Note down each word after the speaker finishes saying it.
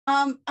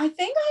I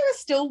think I was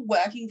still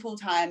working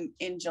full-time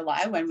in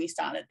July when we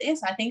started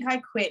this. I think I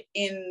quit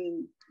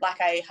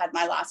I had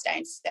my last day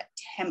in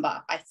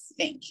September, I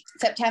think.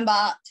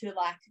 September to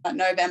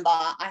November,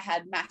 I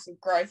had massive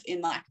growth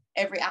in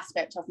every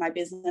aspect of my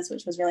business,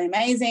 which was really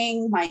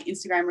amazing. My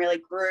Instagram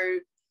really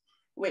grew,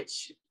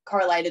 which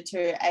correlated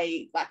to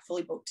a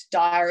fully booked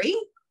diary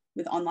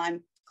with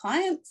online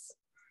clients,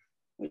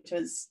 which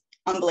was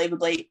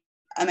unbelievably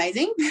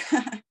amazing.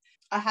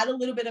 I had a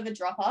little bit of a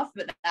drop off,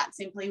 but that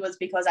simply was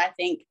because I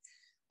think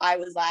I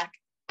was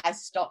I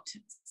stopped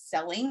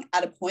selling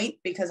at a point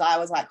because I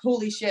was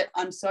holy shit,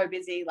 I'm so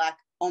busy,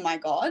 oh my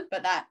God.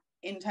 But that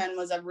in turn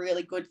was a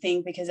really good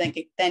thing because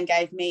it then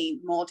gave me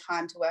more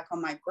time to work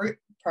on my group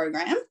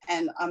program.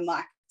 And I'm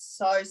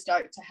so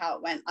stoked to how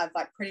it went. I've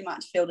pretty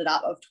much filled it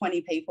up of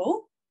 20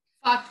 people.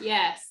 Fuck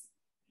yes.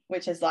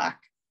 Which is I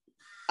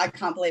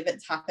can't believe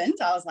it's happened.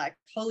 I was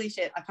holy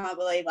shit, I can't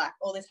believe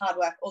all this hard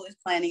work, all this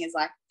planning is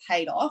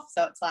paid off.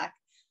 So it's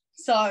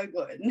so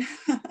good.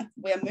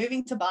 We're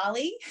moving to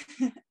Bali.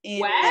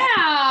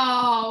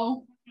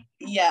 Wow.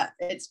 Yeah,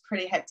 it's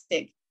pretty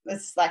hectic.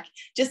 It's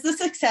just the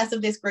success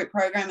of this group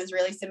program is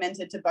really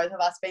cemented to both of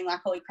us being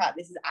holy crap,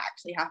 this is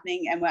actually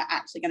happening and we're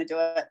actually going to do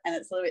it. And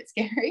it's a little bit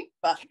scary,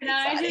 but Can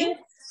exciting. I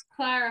just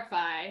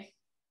clarify?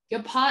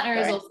 Your partner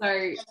is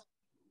also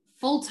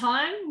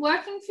full-time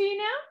working for you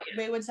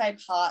now? We would say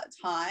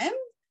part-time,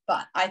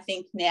 but I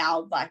think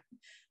now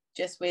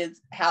just with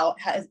how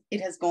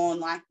it has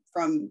gone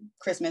from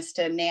Christmas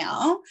to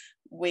now,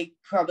 we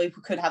probably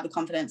could have the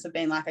confidence of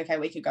being okay,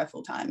 we could go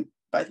full-time,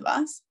 both of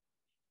us.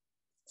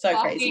 So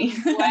crazy.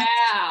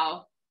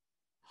 Wow.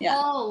 Yeah.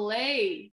 Holy.